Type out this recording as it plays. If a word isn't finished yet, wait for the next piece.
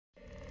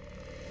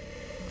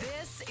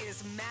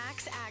is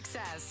Max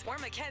Access, where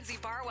Mackenzie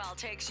Barwell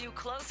takes you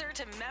closer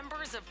to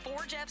members of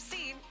Forge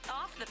FC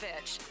off the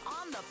pitch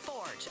on the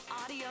Forge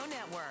Audio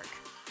Network.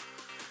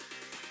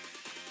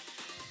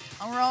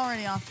 Oh, we're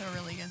already off to a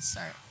really good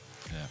start.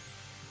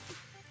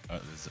 Yeah.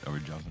 Are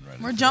we jumping right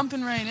in? We're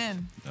jumping right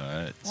in. All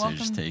right. So Welcome. you're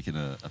just taking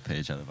a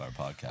page out of our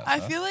podcast. I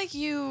feel like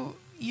you're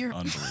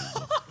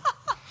Unbelievable.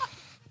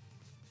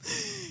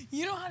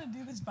 You know how to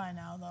do this by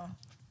now, though.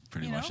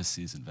 Pretty much a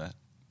seasoned vet.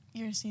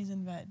 You're a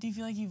seasoned vet. Do you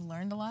feel like you've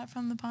learned a lot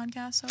from the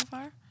podcast so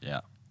far? Yeah.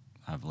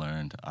 I've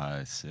learned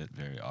I sit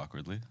very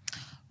awkwardly.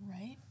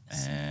 Right.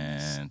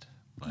 And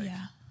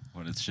yeah.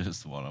 when it's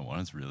just one-on-one,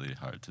 it's really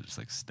hard to just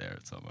like stare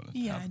at someone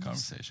and have a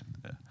conversation.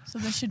 Yeah. So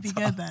this should be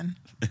good then.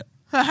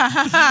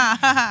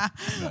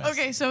 Nice.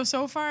 Okay,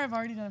 so far I've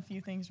already done a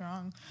few things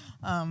wrong.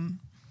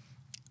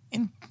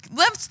 And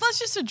let's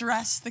just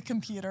address the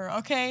computer,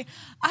 okay?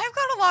 I've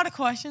got a lot of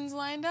questions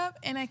lined up,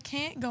 and I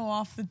can't go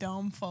off the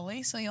dome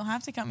fully, so you'll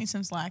have to cut me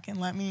some slack and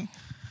let me.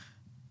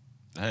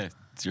 Hey,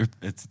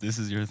 this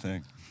is your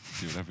thing.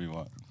 Do whatever you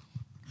want.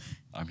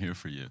 I'm here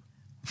for you.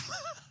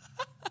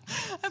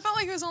 I felt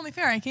like it was only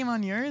fair. I came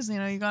on yours,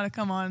 you got to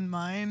come on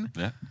mine.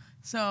 Yeah.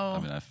 So. I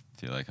mean, I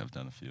feel like I've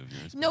done a few of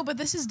yours. No, but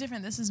this is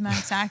different. This is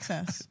Max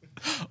Access.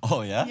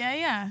 Oh, yeah?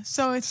 Yeah.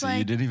 So it's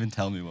you didn't even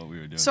tell me what we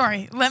were doing.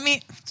 Sorry, let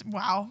me.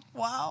 Wow.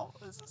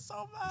 This is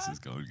so bad. This is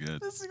going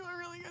good. This is going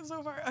really good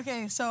so far.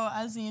 Okay, so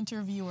as the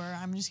interviewer,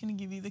 I'm just going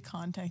to give you the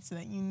context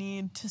that you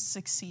need to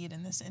succeed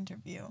in this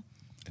interview.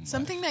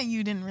 Something that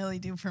you didn't really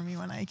do for me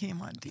when I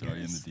came on to Throw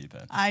you in the deep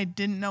end. I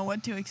didn't know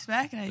what to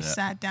expect, and I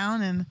sat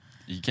down and.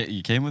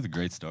 You came with a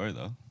great story,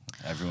 though.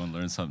 Everyone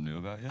learned something new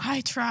about you.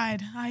 I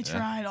tried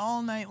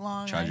all night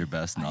long. Tried your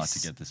best not to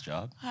get this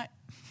job. And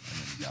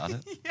then you got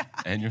it. Yeah.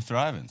 And you're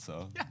thriving,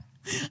 so. Yeah.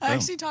 I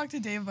actually talked to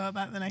Dave about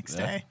that the next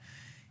day.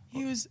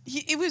 He's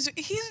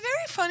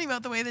very funny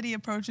about the way that he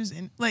approaches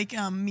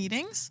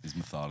meetings. He's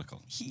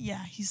methodical.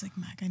 He's like,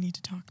 Mac, I need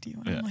to talk to you.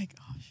 And I'm like,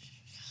 oh,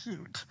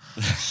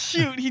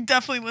 shoot. He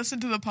definitely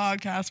listened to the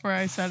podcast where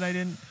I said I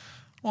didn't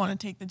want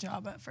to take the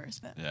job at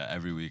first. But. Yeah,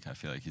 every week I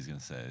feel like he's going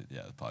to say,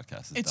 yeah, the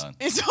podcast is done.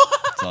 It's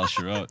all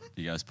she wrote.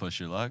 You guys push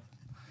your luck.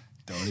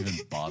 Don't even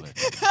bother.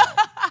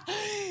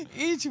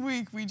 Each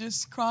week we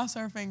just cross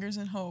our fingers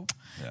and hope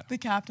the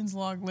captain's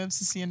log lives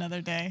to see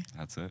another day.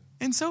 That's it.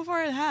 And so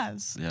far it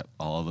has. Yep,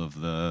 all of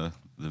the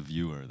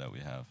viewer that we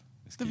have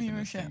is the keeping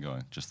viewership this thing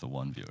going. Just the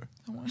one viewer.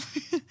 The one.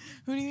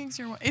 Who do you think's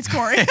your? It's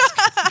Corey.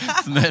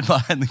 It's the man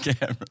behind the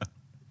camera.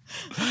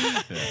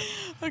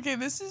 Okay,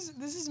 this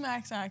is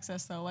Max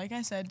Access though. Like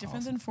I said,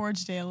 different than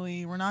Forge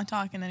Daily. We're not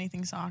talking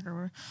anything soccer.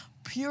 We're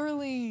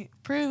purely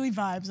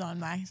vibes on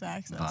Max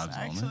Access. Vibes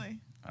actually. Only?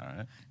 All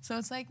right. So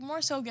it's like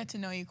more so get to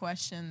know you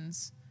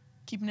questions,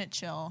 keeping it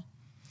chill.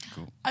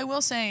 Cool. I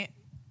will say,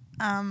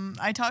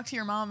 I talked to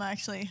your mom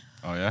actually.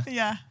 Oh yeah.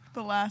 Yeah,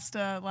 the last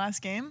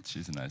game.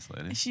 She's a nice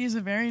lady. She is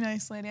a very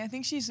nice lady. I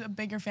think she's a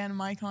bigger fan of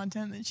my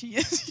content than she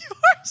is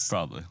yours.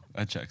 Probably.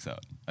 That checks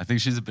out. I think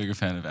she's a bigger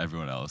fan of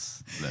everyone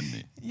else than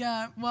me.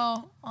 Yeah,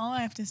 well, all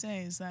I have to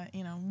say is that,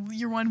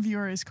 your one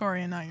viewer is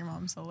Corey and not your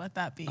mom, so let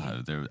that be.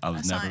 I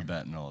was never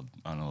betting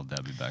on old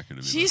Debbie Becker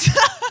to be She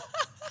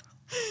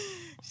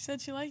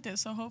said she liked it,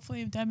 so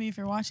hopefully, Debbie, if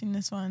you're watching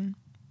this one,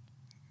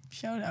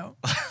 shout out.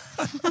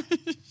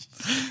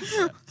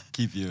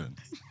 Keep viewing.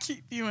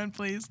 Keep viewing,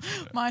 please.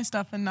 My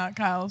stuff and not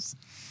Kyle's.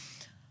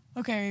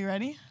 Okay, are you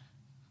ready?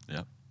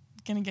 Yep.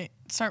 Gonna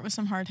start with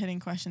some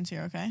hard-hitting questions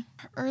here, okay?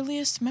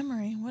 Earliest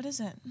memory, what is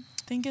it?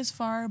 Think as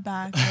far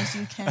back as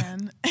you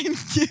can and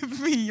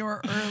give me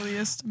your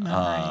earliest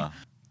memory.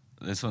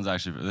 This one's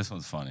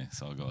funny,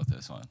 so I'll go with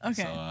this one.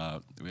 Okay.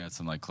 So we had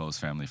some close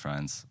family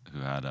friends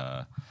who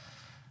had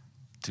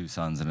 2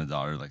 sons and a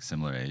daughter,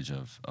 similar age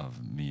of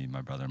me,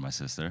 my brother, and my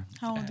sister.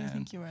 How old do you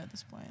think you were at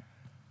this point?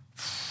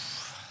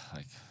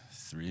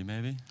 3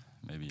 maybe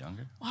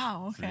younger.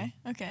 Wow. Okay.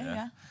 3. Okay.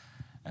 Yeah.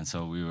 And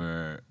so we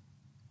were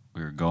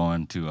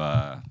going to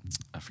I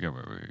forget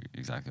where we were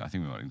exactly. I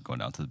think we were going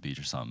down to the beach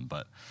or something.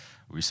 But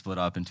we split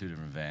up in 2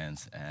 different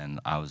vans, and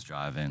I was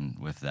driving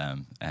with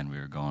them, and we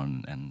were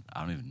going. And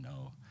I don't even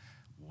know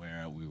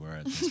where we were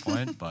at this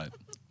point, but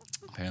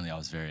apparently I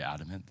was very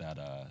adamant that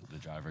the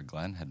driver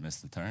Glenn had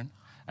missed the turn.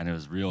 And it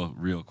was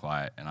real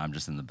quiet, and I'm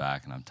just in the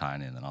back, and I'm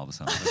tiny, and then all of a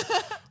sudden, I'm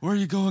like, where are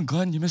you going,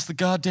 Glenn? You missed the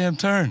goddamn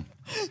turn.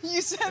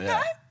 You said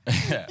that?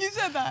 Yeah. You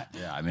said that?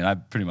 Yeah, I mean, I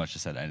pretty much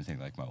just said anything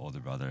like my older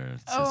brother or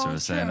sister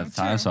was saying at the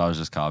time, so I was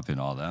just copying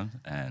all them.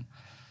 And,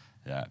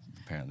 yeah,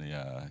 apparently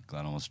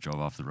Glenn almost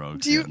drove off the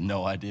road. He had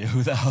no idea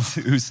who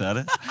said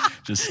it.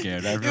 Just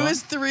scared everyone. It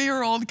was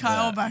 3-year-old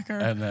Kyle Bekker.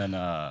 And then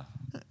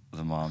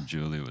the mom,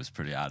 Julie, was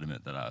pretty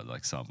adamant that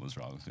something was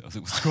wrong with me. I was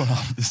like, what's going on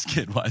with this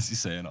kid? Why is he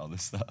saying all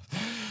this stuff?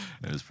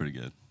 It was pretty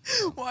good.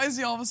 Why is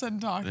he all of a sudden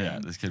talking? Yeah,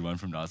 this kid went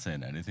from not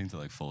saying anything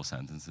to full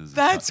sentences.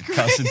 That's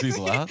cussing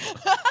people out.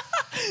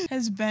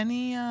 Has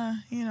Benny,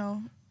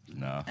 No.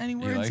 any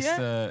words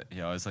yet?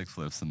 He always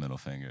flips the middle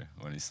finger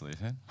when he's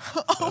sleeping.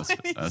 Oh,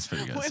 That's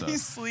pretty good. When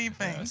he's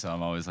sleeping. Yeah, so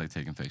I'm always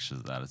taking pictures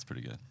of that. It's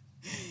pretty good.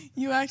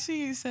 You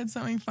actually said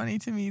something funny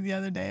to me the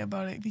other day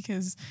about it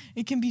because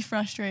it can be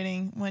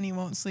frustrating when he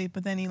won't sleep,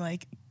 but then he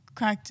like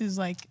cracked a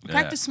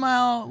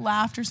smile,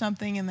 laughed or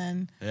something, and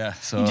then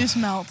so you just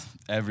melt.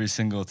 Every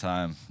single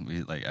time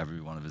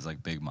every one of his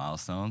like big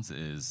milestones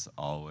is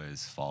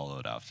always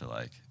followed after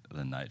like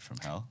the night from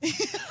hell.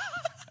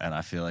 And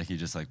I feel like he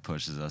just like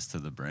pushes us to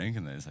the brink,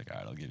 and then he's like, all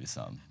right, I'll give you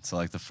some. So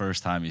like the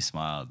first time he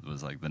smiled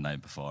was like the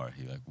night before.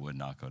 He like would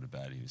not go to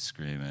bed. He was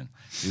screaming.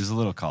 He was a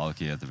little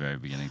colicky at the very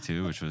beginning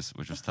too, which was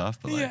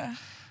tough. But like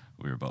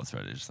we were both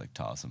ready to just like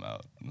toss him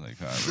out. And, like,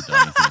 all right, we're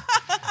done with you.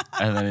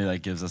 And then he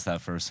like gives us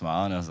that first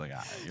smile, and I was like,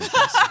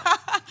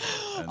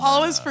 you're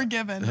all is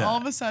forgiven. All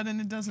of a sudden,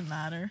 it doesn't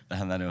matter.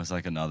 And then it was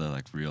like another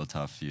like real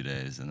tough few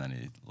days, and then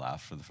he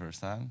laughed for the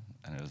first time,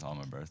 and it was on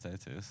my birthday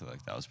too, so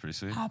like that was pretty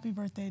sweet. Happy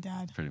birthday,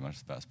 Dad. Pretty much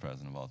the best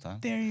present of all time.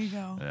 There you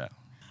go. Yeah.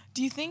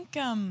 Do you think,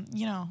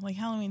 like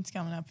Halloween's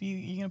coming up,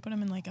 you gonna put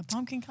him in like a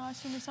pumpkin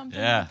costume or something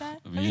like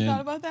that? Have you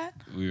thought about that?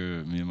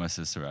 Me and my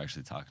sister were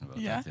actually talking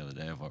about that the other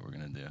day of what we're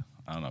gonna do.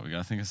 I don't know. We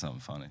gotta think of something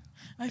funny.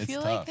 I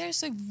feel like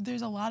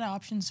there's a lot of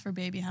options for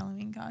baby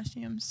Halloween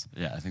costumes.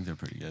 Yeah, I think they're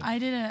pretty good. I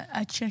did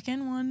a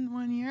chicken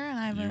one year,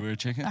 and You were a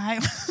chicken?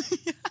 Yeah.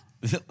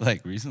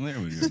 Like recently,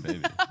 or when you were a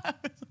baby?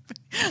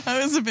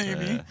 I was a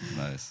baby. Yeah,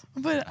 nice.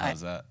 But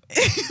how's that?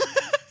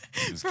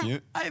 It was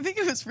cute. I think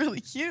it was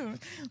really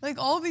cute. Like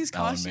all of these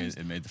costumes,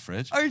 it made the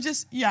fridge. Are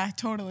just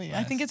totally. Nice.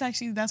 I think it's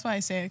actually that's why I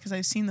say it because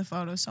I've seen the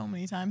photos so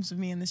many times of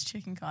me in this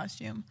chicken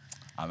costume.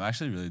 I'm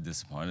actually really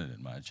disappointed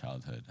in my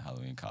childhood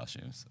Halloween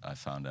costumes. I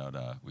found out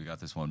we got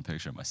this one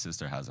picture. My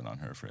sister has it on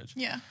her fridge.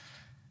 Yeah.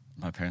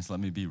 My parents let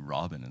me be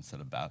Robin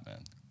instead of Batman.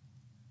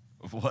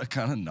 What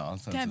kind of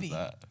nonsense is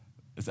that?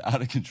 It's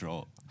out of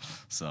control.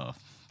 So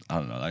I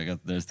don't know. I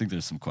think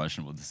there's some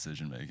questionable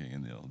decision making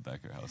in the old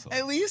Bekker household.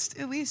 At least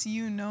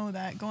you know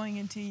that going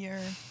into your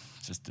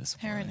just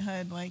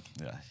parenthood, like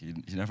you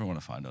never want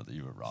to find out that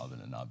you were Robin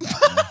and not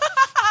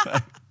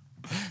Batman.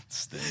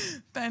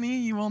 Benny,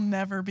 you will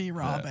never be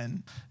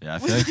Robin. Yeah, I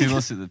feel like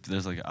people see that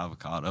there's like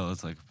avocado.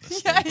 It's like a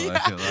staple, I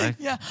feel like.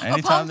 Yeah.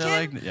 Anytime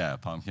they're like, a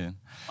pumpkin.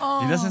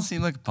 Oh. He doesn't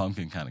seem like a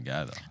pumpkin kind of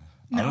guy though.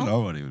 No? I don't know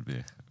what he would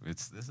be.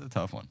 This is a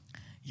tough one.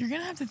 You're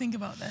gonna have to think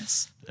about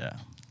this. Yeah.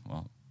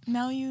 Well.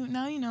 Now you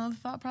know the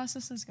thought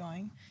process is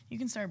going. You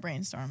can start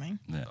brainstorming.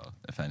 Yeah.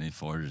 If any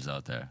forgers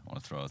out there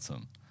want to throw out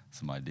some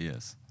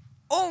ideas.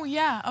 Oh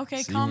yeah.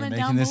 Okay. See, comment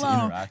down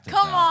below.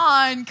 Come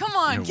on.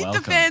 You're Keep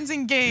welcome. the fans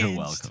engaged. You're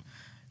welcome.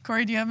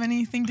 Corey, do you have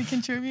anything to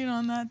contribute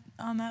on that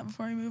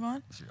before we move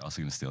on? So you're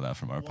also gonna steal that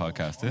from our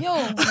podcast too. Yo,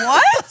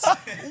 what?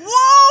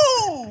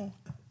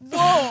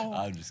 Whoa!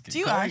 I'm just kidding. Do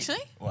you Corey, actually?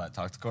 What?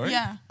 Talk to Corey?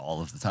 Yeah.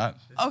 All of the time.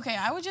 Okay,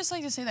 I would just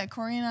like to say that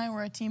Corey and I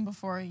were a team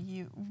before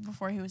he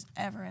was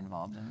ever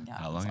involved in Captain's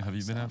How long have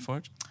you been at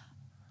Forge?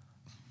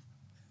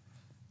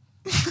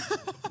 We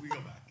go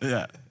back.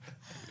 Yeah.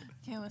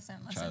 Okay, listen.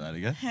 Try that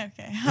again.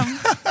 Okay.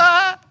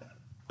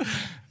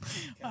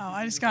 Wow,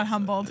 I just got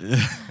humbled.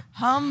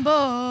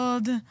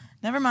 Humbled.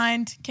 Never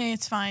mind. Okay,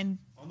 it's fine.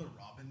 On the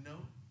Robin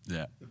note,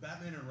 the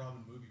Batman and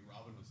Robin movie,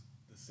 Robin was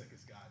the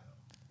sickest guy though.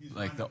 He's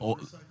like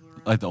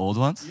the old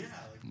ones? Yeah.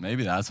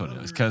 Maybe that's what it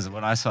is. Because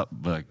when I saw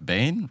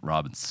Bane,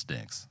 Robin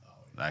stinks. Oh,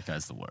 yeah. That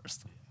guy's the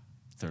worst.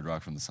 Third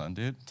Rock from the Sun,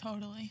 dude.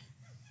 Totally.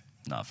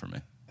 Not for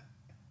me.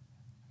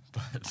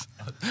 But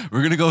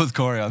we're gonna go with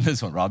Corey on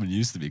this one. Robin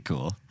used to be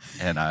cool,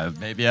 and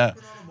maybe I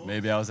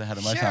was ahead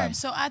of my time.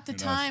 So at the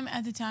time,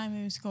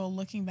 it was cool.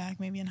 Looking back,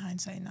 maybe in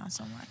hindsight, not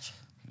so much.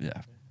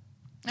 Yeah.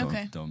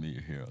 Don't meet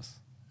your heroes.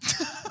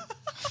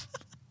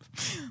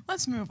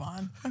 Let's move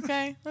on.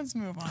 Okay, let's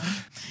move on.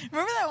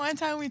 Remember that one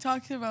time we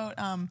talked about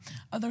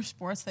other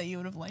sports that you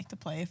would have liked to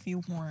play if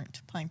you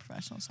weren't playing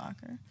professional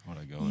soccer?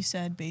 What'd I go? You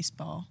said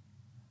baseball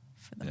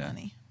for the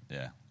money.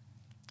 Yeah.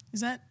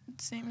 Is that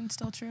statement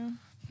still true?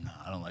 No,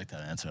 I don't like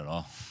that answer at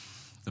all.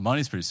 The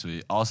money's pretty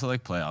sweet. Also,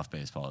 like playoff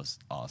baseball is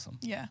awesome.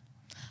 Yeah.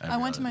 I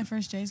went to my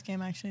first Jays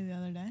game actually the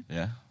other day.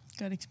 Yeah.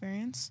 Good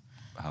experience.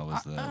 How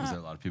was was there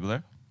a lot of people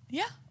there?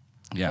 Yeah.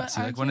 Yeah. See,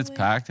 like when it's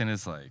packed and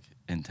it's like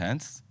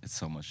intense, it's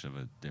so much of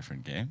a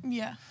different game.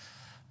 Yeah.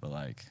 But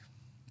like,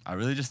 I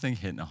really just think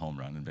hitting a home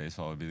run in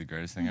baseball would be the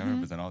greatest thing ever.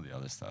 But then all the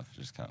other stuff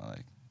just kind of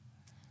like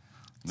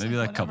maybe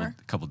like a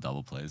couple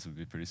double plays would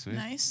be pretty sweet.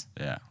 Nice.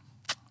 Yeah.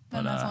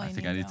 Then But that's all I you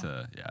think need, I need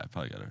though. I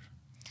probably got to.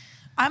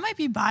 I might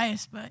be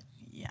biased, but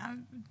yeah,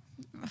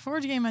 a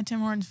Forge game at Tim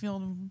Hortons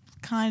Field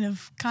kind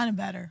of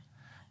better.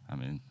 I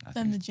mean, I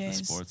than think the Jays.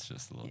 The sport's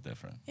just a little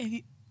different. If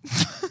you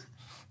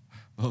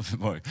A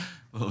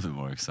little bit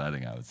more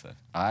exciting, I would say.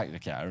 I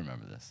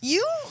remember this.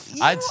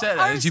 I'd said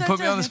it. As you put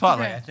me on the spot,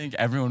 like I think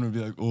everyone would be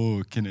like,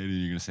 "Oh,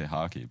 Canadian, you're gonna say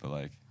hockey," but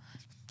like,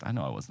 I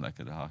know I wasn't that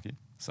good at hockey,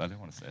 so I didn't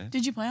want to say it.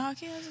 Did you play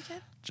hockey as a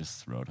kid?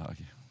 Just road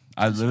hockey.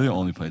 I literally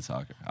only played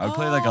soccer. I would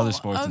play like other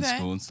sports in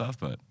school and stuff,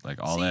 but like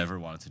all I ever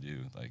wanted to do,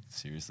 like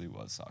seriously,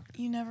 was soccer.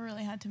 You never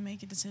really had to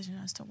make a decision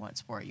as to what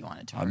sport you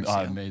wanted to pursue.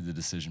 I made the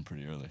decision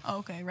pretty early. Oh,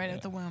 okay, right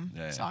at the womb.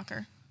 Yeah.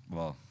 Soccer.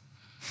 Well,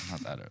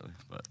 not that early,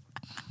 but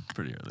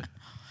pretty early.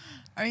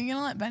 Are you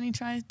gonna let Benny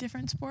try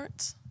different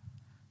sports?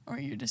 Or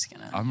you're just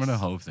gonna... I'm going to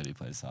hope that he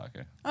plays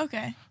soccer.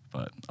 Okay.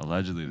 But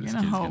allegedly, this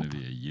kid's going to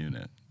be a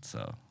unit,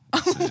 so...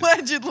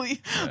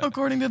 Allegedly,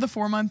 according to the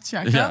 4-month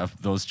checkup. Yeah,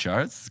 those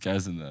charts, this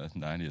guy's in the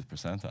 90th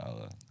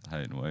percentile of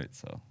height and weight,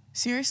 so...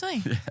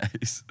 Seriously? Yeah,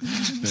 he's playing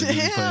for the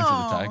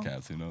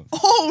Ticats, who knows?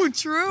 Oh,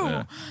 true.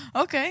 Yeah.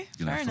 Okay,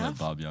 You're going fair to have to let enough.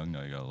 Bob Young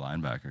know you got a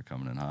linebacker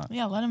coming in hot.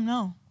 Yeah, let him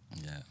know.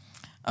 Yeah.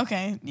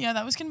 Okay, yeah,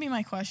 that was going to be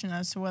my question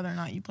as to whether or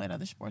not you played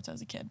other sports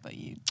as a kid, but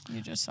you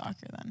just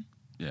soccer then.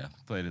 Yeah,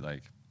 played it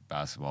like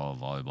basketball,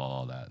 volleyball,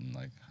 all that in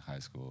like high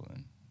school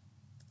and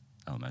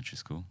elementary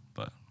school,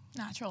 but...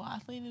 Natural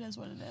athlete, it is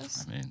what it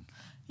is. I mean...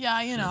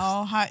 Yeah, you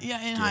know, in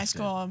high Gifted.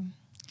 school,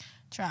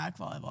 track,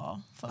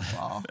 volleyball,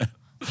 football,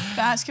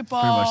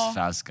 basketball. Pretty much the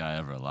fastest guy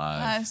ever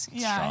alive. I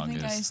think I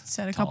strongest,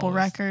 set a couple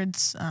tallest.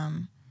 records.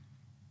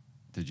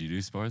 Did you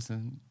do sports?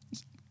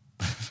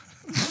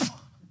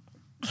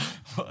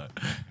 What?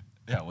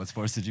 Yeah, what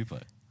sports did you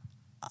play?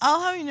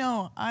 I'll have you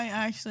know, I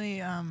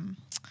actually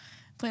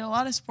played a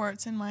lot of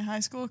sports in my high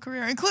school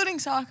career, including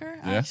soccer.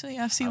 Yeah? Actually,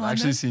 FC I've London.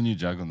 actually seen you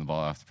juggling the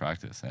ball after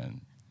practice,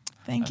 and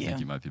I Thank you. think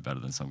you might be better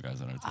than some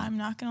guys on our team. I'm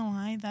not gonna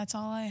lie, that's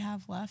all I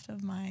have left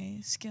of my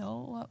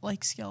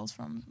skills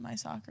from my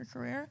soccer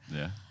career.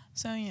 Yeah,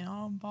 So, you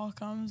know, ball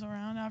comes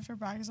around after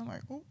practice, I'm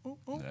like, oh,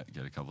 yeah,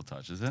 get a couple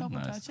touches in. couple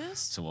Nice. touches.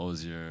 So what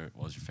was your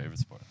favorite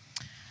sport?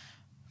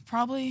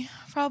 Probably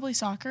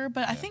soccer,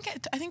 but I think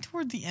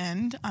toward the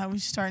end I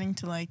was starting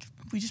to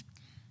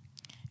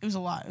it was a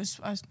lot.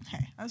 I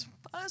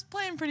was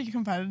playing pretty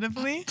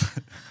competitively.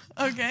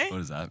 Okay. What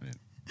does that mean?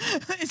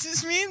 It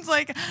just means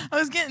like I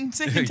was getting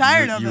sick and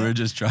tired of it. You were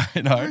just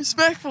trying hard.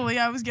 Respectfully,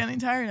 I was getting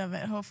tired of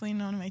it. Hopefully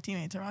none of my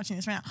teammates are watching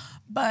this right now.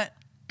 But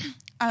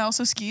I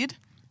also skied.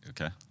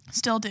 Okay.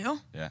 Still do.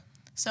 Yeah.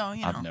 So,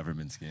 you know. I've never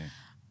been skiing.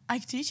 I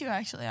could teach you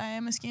actually. I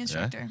am a ski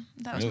instructor.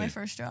 That was my Really?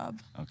 first job.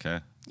 Okay.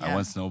 I Yeah.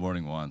 went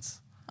snowboarding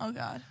once. Oh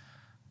God.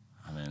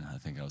 I mean, I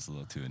think I was a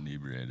little too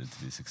inebriated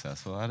to be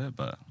successful at it,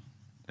 but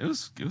it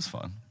was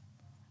fun.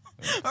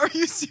 Are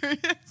you serious?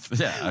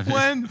 Yeah. I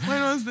mean,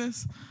 When was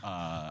this?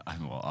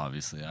 well,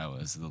 obviously, I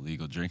was the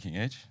legal drinking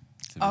age.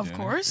 to be Of doing it.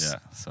 course. Yeah.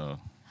 So,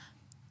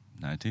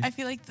 19. I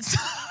feel like this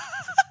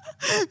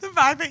the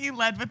fact that you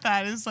led with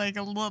that is like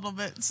a little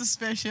bit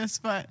suspicious,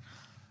 but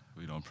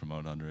We don't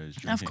promote underage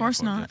drinking. of course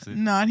at Fort not. Gypsy.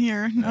 Not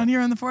here. Not Yeah.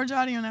 here on the Forge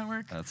Audio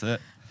Network. That's it.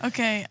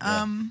 Okay.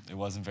 Yeah. It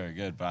wasn't very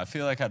good, but I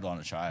feel like I'd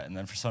want to try it. And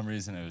then for some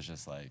reason, it was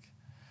just like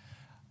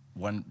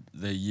when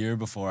the year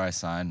before I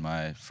signed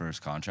my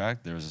first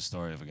contract, there was a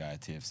story of a guy at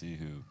TFC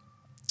who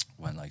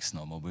went like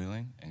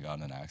snowmobiling and got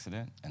in an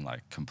accident and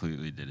like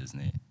completely did his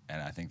knee.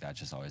 And I think that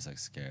just always like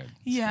scared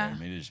me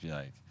to just be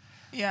like,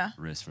 Yeah.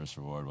 risk versus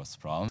reward. What's the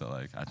problem? So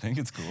like, I think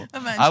it's cool.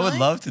 Eventually, I would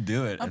love to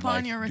do it and upon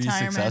like, your be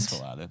retirement.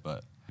 successful at it,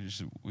 but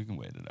we can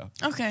wait it out.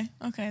 Okay,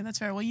 that's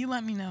fair. Well, you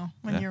let me know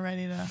when Yeah. you're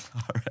ready to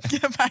All right.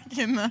 get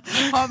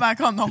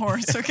back on the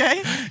horse,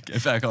 okay?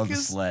 Get back on the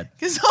sled.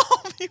 Because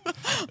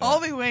I'll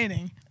be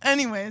waiting.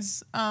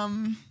 Anyways, what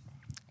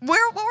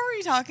were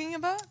we talking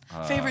about?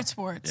 Favorite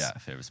sports? Yeah,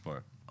 favorite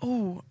sport.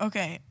 Oh,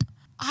 okay.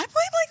 I played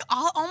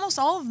like almost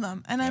all of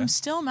them, and Yeah. I'm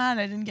still mad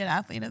I didn't get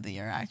Athlete of the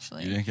Year,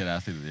 actually. You didn't get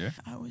Athlete of the Year?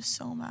 I was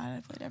so mad.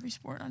 I played every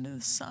sport under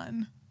the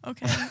sun,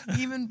 okay?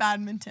 Even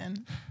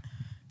badminton.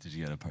 Did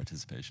you get a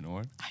participation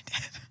award? I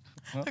did.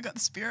 Well- I got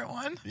the spirit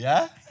one.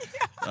 Yeah?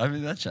 I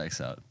mean, that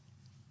checks out.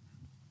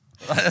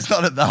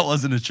 That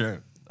wasn't a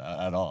chirp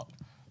at all.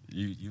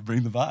 You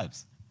bring the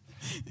vibes.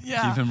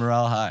 Yeah. Keeping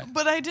morale high.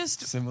 But I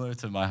just... Similar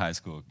to my high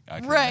school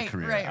academic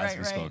career, as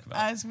we spoke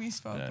about. As we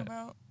spoke Yeah.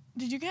 about.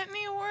 Did you get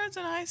any awards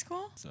in high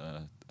school? It's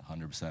a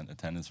 100%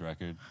 attendance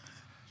record.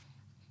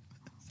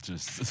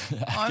 Just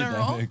Honor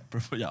roll? academic.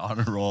 Yeah,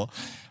 honor roll.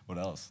 What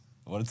else?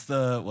 What's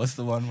the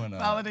one when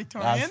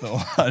Valedictorian? That's the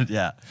one.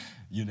 Yeah,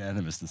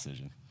 unanimous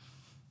decision.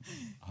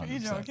 100%. Are you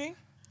joking?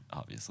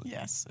 Obviously.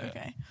 Yes. Yeah.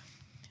 Okay.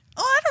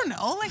 Oh, I don't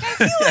know. Like, I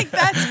feel like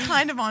that's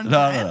kind of on No.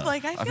 brand.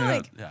 Like, I feel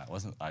like...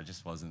 I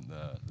just wasn't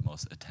the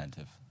most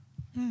attentive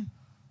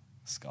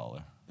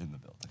scholar in the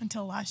building.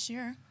 Until last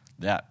year.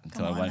 Yeah,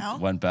 until Come on now. I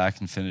went back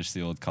and finished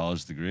the old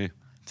college degree.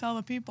 Tell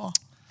the people.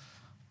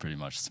 Pretty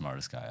much the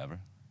smartest guy ever.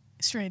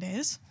 Straight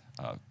A's.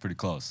 Pretty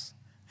close.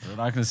 We're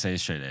not going to say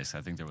straight A's.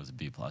 I think there was a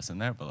B+ in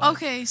there, but like,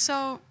 Okay,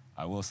 so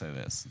I will say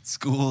this: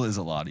 school is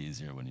a lot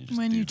easier when you just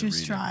When do you the just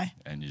reading try.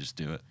 and you just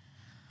do it.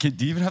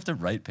 Do you even have to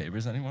write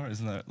papers anymore?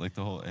 Isn't that like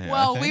the whole AI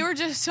well, thing? we were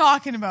just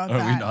talking about Or are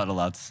that. we not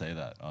allowed to say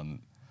that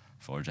on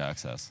Forge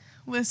Access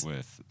Listen,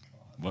 with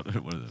what is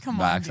it? come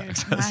Max on, dude.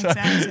 Access. Max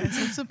Access.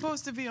 It's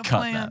supposed to be a Cut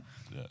plan. that.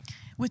 Yeah.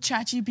 With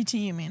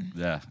ChatGPT, you mean?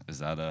 Yeah. Is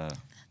that a?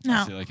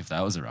 No. I feel like if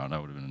that was around, I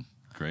would have been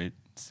a great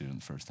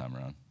student the first time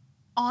around.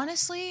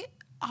 Honestly,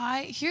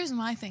 here's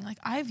my thing. Like,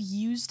 I've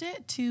used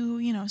it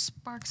to,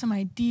 spark some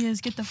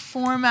ideas, get the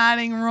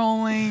formatting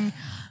rolling.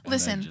 And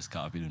Listen. then just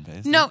copied and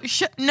pasted. No,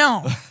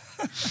 no.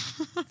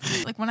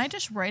 Like, when I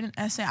just write an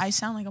essay, I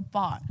sound like a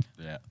bot.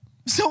 Yeah.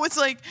 So it's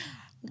like,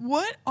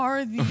 what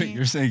are the... Wait,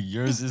 you're saying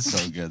yours is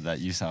so good that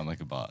you sound like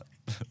a bot.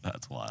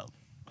 That's wild.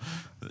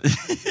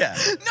 Yeah.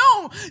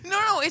 No,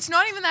 it's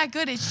not even that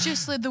good. It's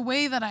just like the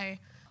way that I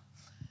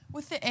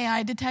with the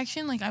AI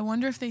detection, like, I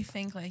wonder if they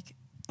think, like,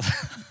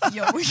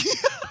 yo, you.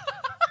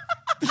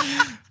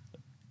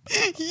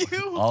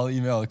 I'll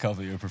email a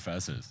couple of your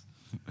professors.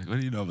 Like, what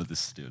do you know about this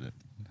student?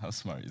 How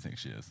smart do you think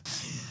she is?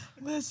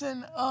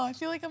 Listen, I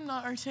feel like I'm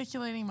not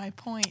articulating my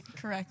point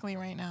correctly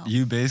right now.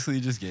 You basically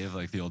just gave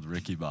like the old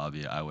Ricky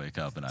Bobby, I wake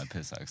up and I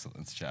piss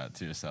excellence chat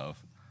to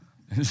yourself.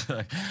 It's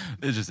like,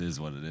 it just is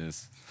what it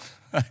is.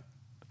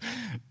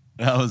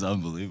 That was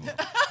unbelievable.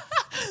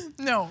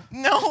 No,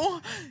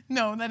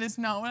 that is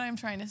not what I'm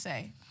trying to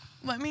say.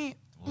 We'll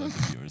let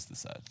the viewers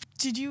decide.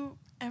 Did you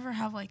ever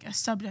have like a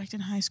subject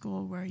in high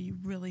school where you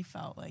really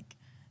felt like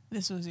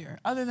this was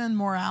other than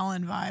morale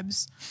and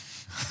vibes?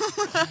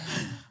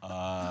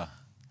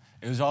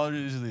 It was all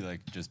usually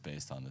like just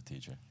based on the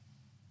teacher.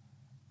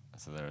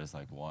 So there was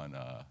like one,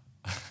 I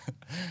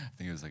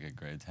think it was like a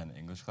grade 10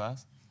 English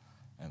class,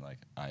 and like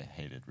I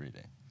hated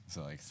reading.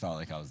 So like it's not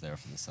like I was there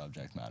for the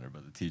subject matter,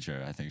 but the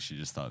teacher, I think she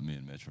just thought me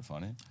and Mitch were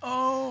funny.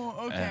 Oh,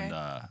 okay. And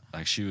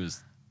like she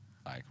was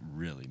like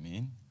really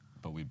mean,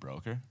 but we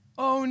broke her.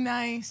 Oh,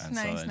 nice, and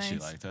nice, so then nice. she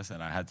liked us,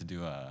 and I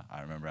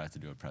remember I had to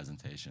do a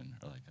presentation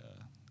or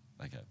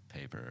like a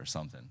paper or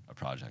something, a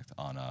project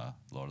on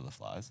Lord of the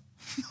Flies.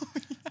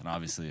 And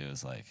obviously it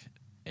was like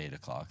 8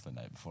 o'clock the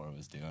night before it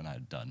was due, and I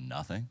had done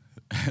nothing.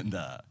 And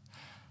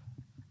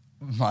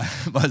my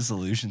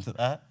solution to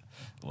that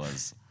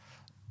was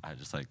I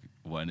just like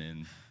went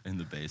in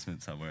the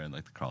basement somewhere in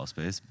like the crawl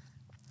space,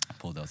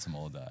 pulled out some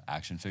old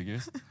action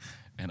figures,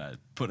 and I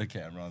put a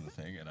camera on the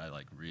thing, and I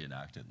like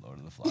reenacted Lord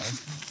of the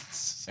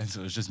Flies. And so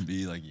it was just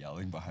me like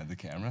yelling behind the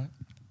camera,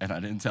 and I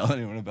didn't tell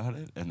anyone about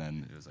it. And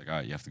then it was like, all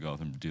right, you have to go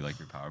up and do like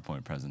your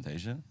PowerPoint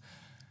presentation.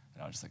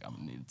 And I was just like, I'm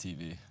gonna need a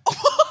TV.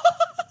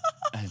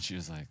 And she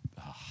was like,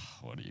 oh,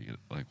 what are you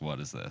like? What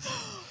is this?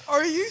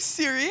 Are you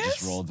serious?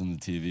 Just rolled in the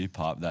TV,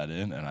 popped that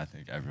in, and I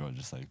think everyone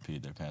just like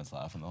peed their pants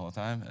laughing the whole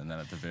time. And then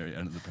at the very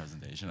end of the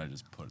presentation, I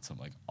just put some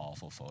like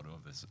awful photo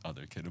of this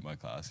other kid in my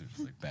class who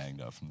was like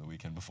banged up from the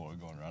weekend before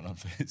going around on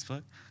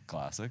Facebook.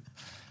 Classic.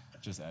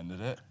 Just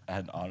ended it.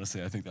 And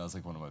honestly, I think that was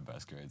like one of my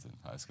best grades in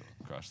high school.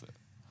 Crushed it.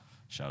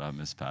 Shout out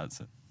Miss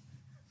Patson.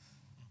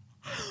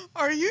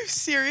 Are you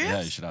serious?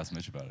 Yeah, you should ask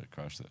Mitch about it.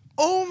 Crushed it.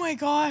 Oh my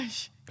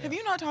gosh. Yeah. Have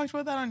you not talked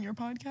about that on your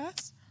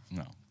podcast?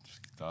 No,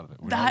 just thought of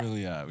it. We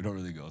don't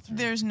really go through.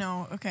 There's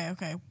no.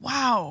 Okay.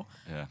 Wow.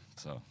 Yeah.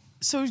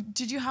 So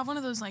did you have one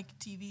of those like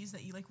TVs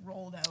that you like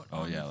rolled out?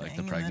 Oh on yeah, the like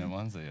thing the pregnant and then...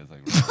 ones. They had,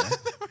 like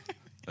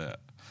yeah,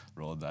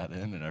 rolled that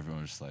in, and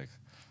everyone was just like,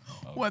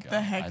 oh, "What God.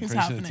 the heck I'm is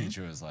pretty happening?" Sure the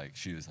teacher was like,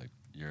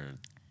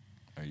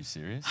 are you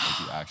serious? Like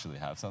you actually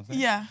have something?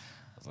 Yeah.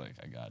 I was like,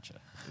 I gotcha.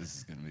 This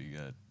is gonna be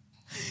good.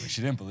 Like,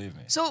 she didn't believe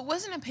me. So it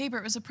wasn't a paper;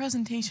 it was a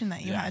presentation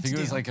that you had to do.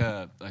 I think it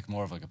was like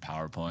more of like a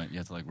PowerPoint. You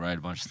had to like write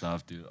a bunch of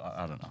stuff.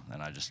 I don't know,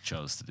 and I just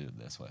chose to do it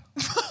this way.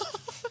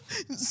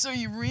 So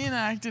you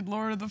reenacted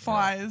Lord of the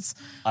Flies.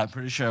 Yeah. I'm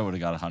pretty sure I would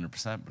have got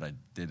 100%, but I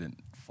didn't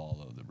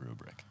follow the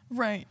rubric.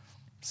 Right.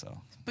 So.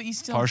 But you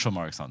still partial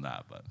marks on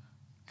that, but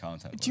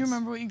content. Do you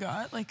remember what you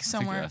got? Like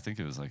somewhere. I think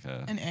it was like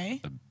an A,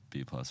 a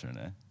B+ or an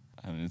A.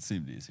 I mean, it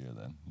seemed easier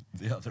than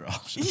the other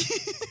option.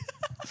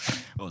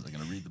 What was I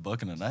gonna read the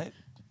book in a night?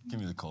 Give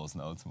me the Coles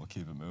notes and we'll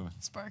keep it moving.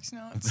 Sparks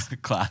notes.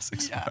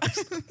 Classic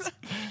Sparks notes.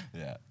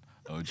 Yeah.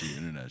 OG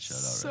internet shout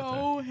out so right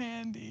there. So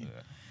handy.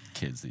 Yeah.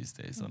 Kids these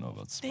days don't know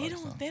about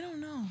Sparks. They don't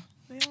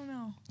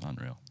know.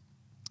 Unreal.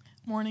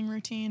 Morning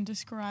routine,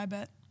 describe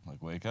it.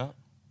 Like wake up.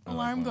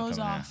 Alarm goes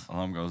off.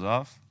 Alarm goes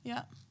off.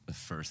 Yeah. The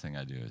first thing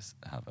I do is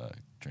have a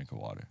drink of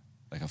water.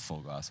 Like a full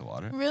glass of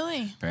water.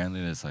 Really?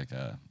 Apparently there's like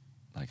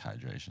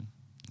hydration.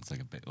 It's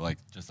like a bit like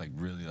just like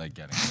really like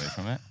getting away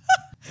from it.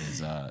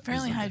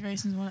 Apparently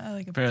hydration's one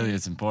apparently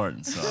it's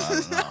important, so I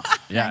don't know.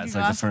 Yeah, it's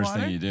like the first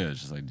thing you do is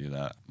just like do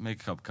that.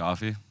 Make a cup of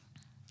coffee.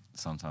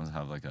 Sometimes I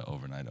have like an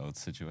overnight oats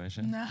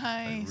situation.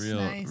 Nice.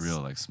 Like real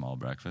like small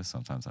breakfast.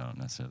 Sometimes I don't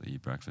necessarily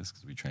eat breakfast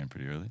because we train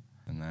pretty early.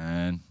 And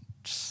then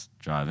just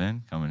drive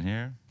in, come in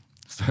here,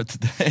 start the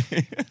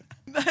day.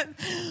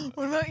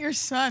 What about your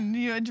son? Do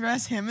you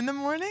address him in the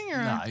morning or?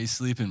 Nah, he's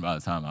sleeping by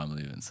the time I'm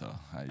leaving, so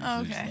I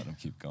usually just let him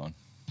keep going.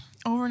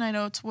 Overnight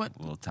oats, what? A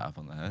little tap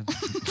on the head.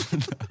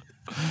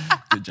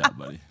 Good job,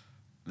 buddy.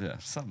 Yeah,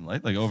 something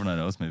like overnight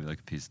oats, maybe like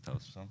a piece of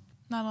toast or something.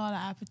 Not a lot of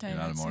appetite. You're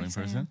not a morning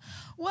person?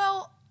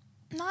 Well,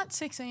 not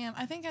 6 a.m.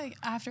 I think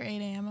after 8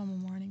 a.m. I'm a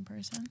morning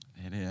person.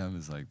 8 a.m.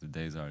 is like the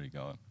day's already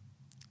going.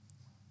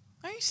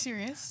 Are you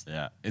serious?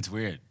 Yeah, it's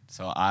weird.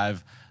 So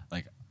I've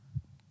like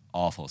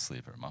awful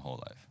sleeper my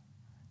whole life.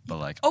 But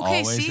like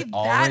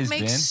that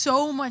makes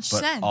so much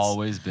sense.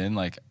 Always been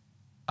like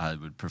I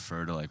would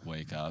prefer to like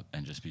wake up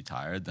and just be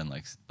tired than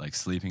like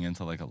sleeping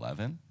until like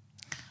 11.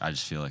 I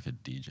just feel like a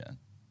degen.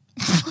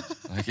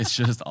 Like it's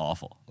just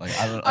awful. Like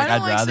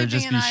I'd rather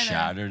just be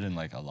shattered and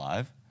like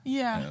alive.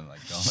 Yeah. And like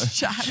going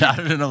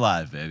shattered and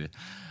alive, baby.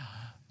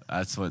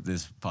 That's what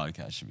this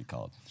podcast should be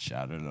called.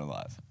 Shattered and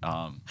alive.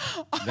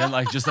 Then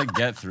like just like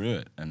get through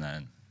it and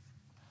then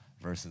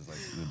versus like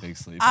the big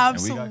sleep.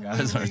 Absolutely. And we got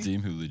guys on our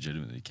team who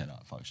legitimately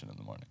cannot function in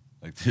the morning.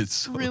 Like it's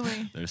so,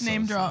 really they're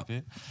name so drop.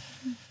 Sleepy.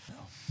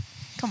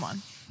 Come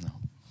on. No.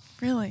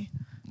 Really?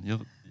 Yeah,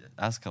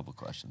 ask a couple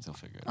questions. He'll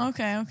figure it out.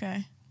 Okay.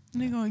 I'm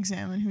gonna go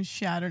examine who's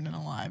shattered and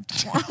alive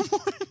tomorrow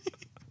morning.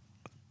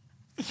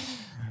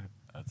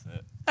 That's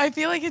it. I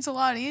feel like it's a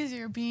lot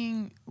easier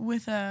being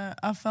with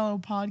a fellow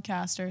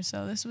podcaster.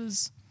 So this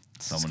was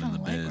Someone in the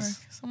light biz.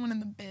 work. Someone in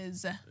the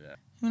biz. Yeah.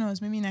 Who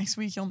knows? Maybe next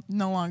week you'll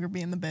no longer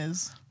be in the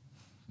biz.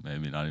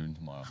 Maybe not even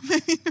tomorrow.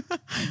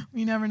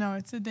 We never know.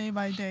 It's a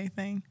day-by-day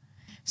thing.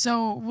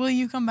 So will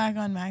you come back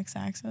on Max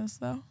Access,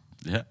 though?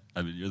 Yeah.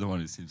 I mean, you're the one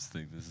who seems to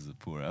think this is a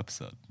poor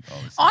episode.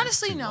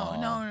 Honestly,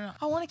 no.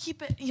 I want to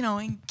keep it,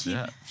 and keep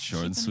it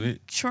short and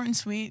sweet. Short and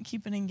sweet.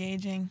 Keep it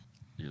engaging.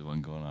 You're the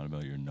one going on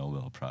about your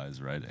Nobel Prize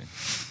writing.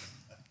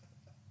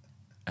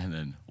 And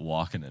then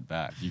walking it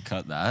back. You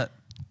cut that,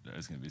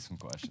 there's going to be some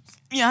questions.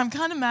 Yeah, I'm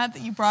kind of mad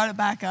that you brought it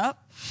back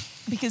up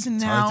because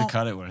It's now... hard to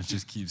cut it when it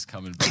just keeps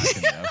coming back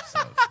in the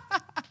episode.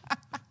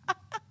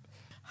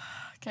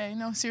 Okay,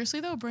 no, seriously,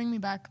 though, bring me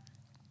back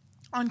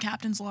on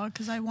Captain's Log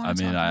because I want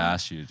to I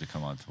asked you to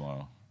come on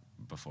tomorrow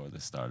before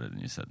this started,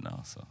 and you said no,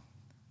 so...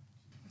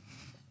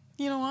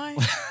 You know why?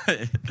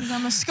 Because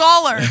I'm a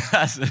scholar.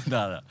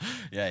 No.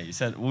 Yeah, you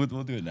said we'll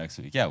do it next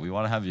week. Yeah, we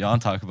want to have you on,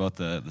 talk about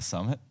the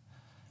summit.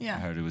 Yeah. I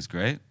heard it was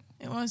great.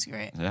 It was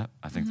great. Yeah,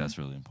 I think that's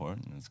really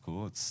important. It's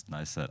cool. It's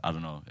nice that, I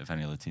don't know if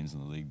any other teams in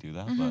the league do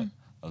that, Mm-hmm. but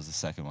that was the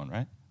second one,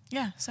 right?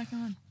 Yeah, second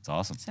one. It's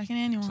awesome. Second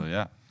annual. So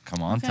yeah,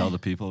 come on, Okay. tell the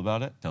people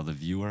about it. Tell the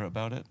viewer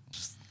about it.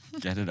 Just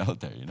get it out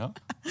there,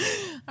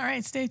 All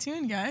right, stay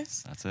tuned,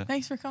 guys. That's it.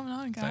 Thanks for coming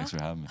on, guys. Thanks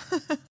for having me.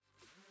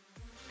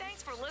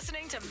 Thanks for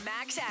listening to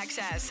Max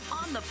Access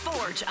on the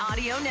Forge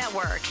Audio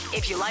Network.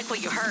 If you like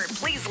what you heard,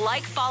 please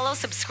like, follow,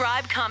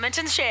 subscribe, comment,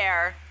 and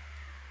share.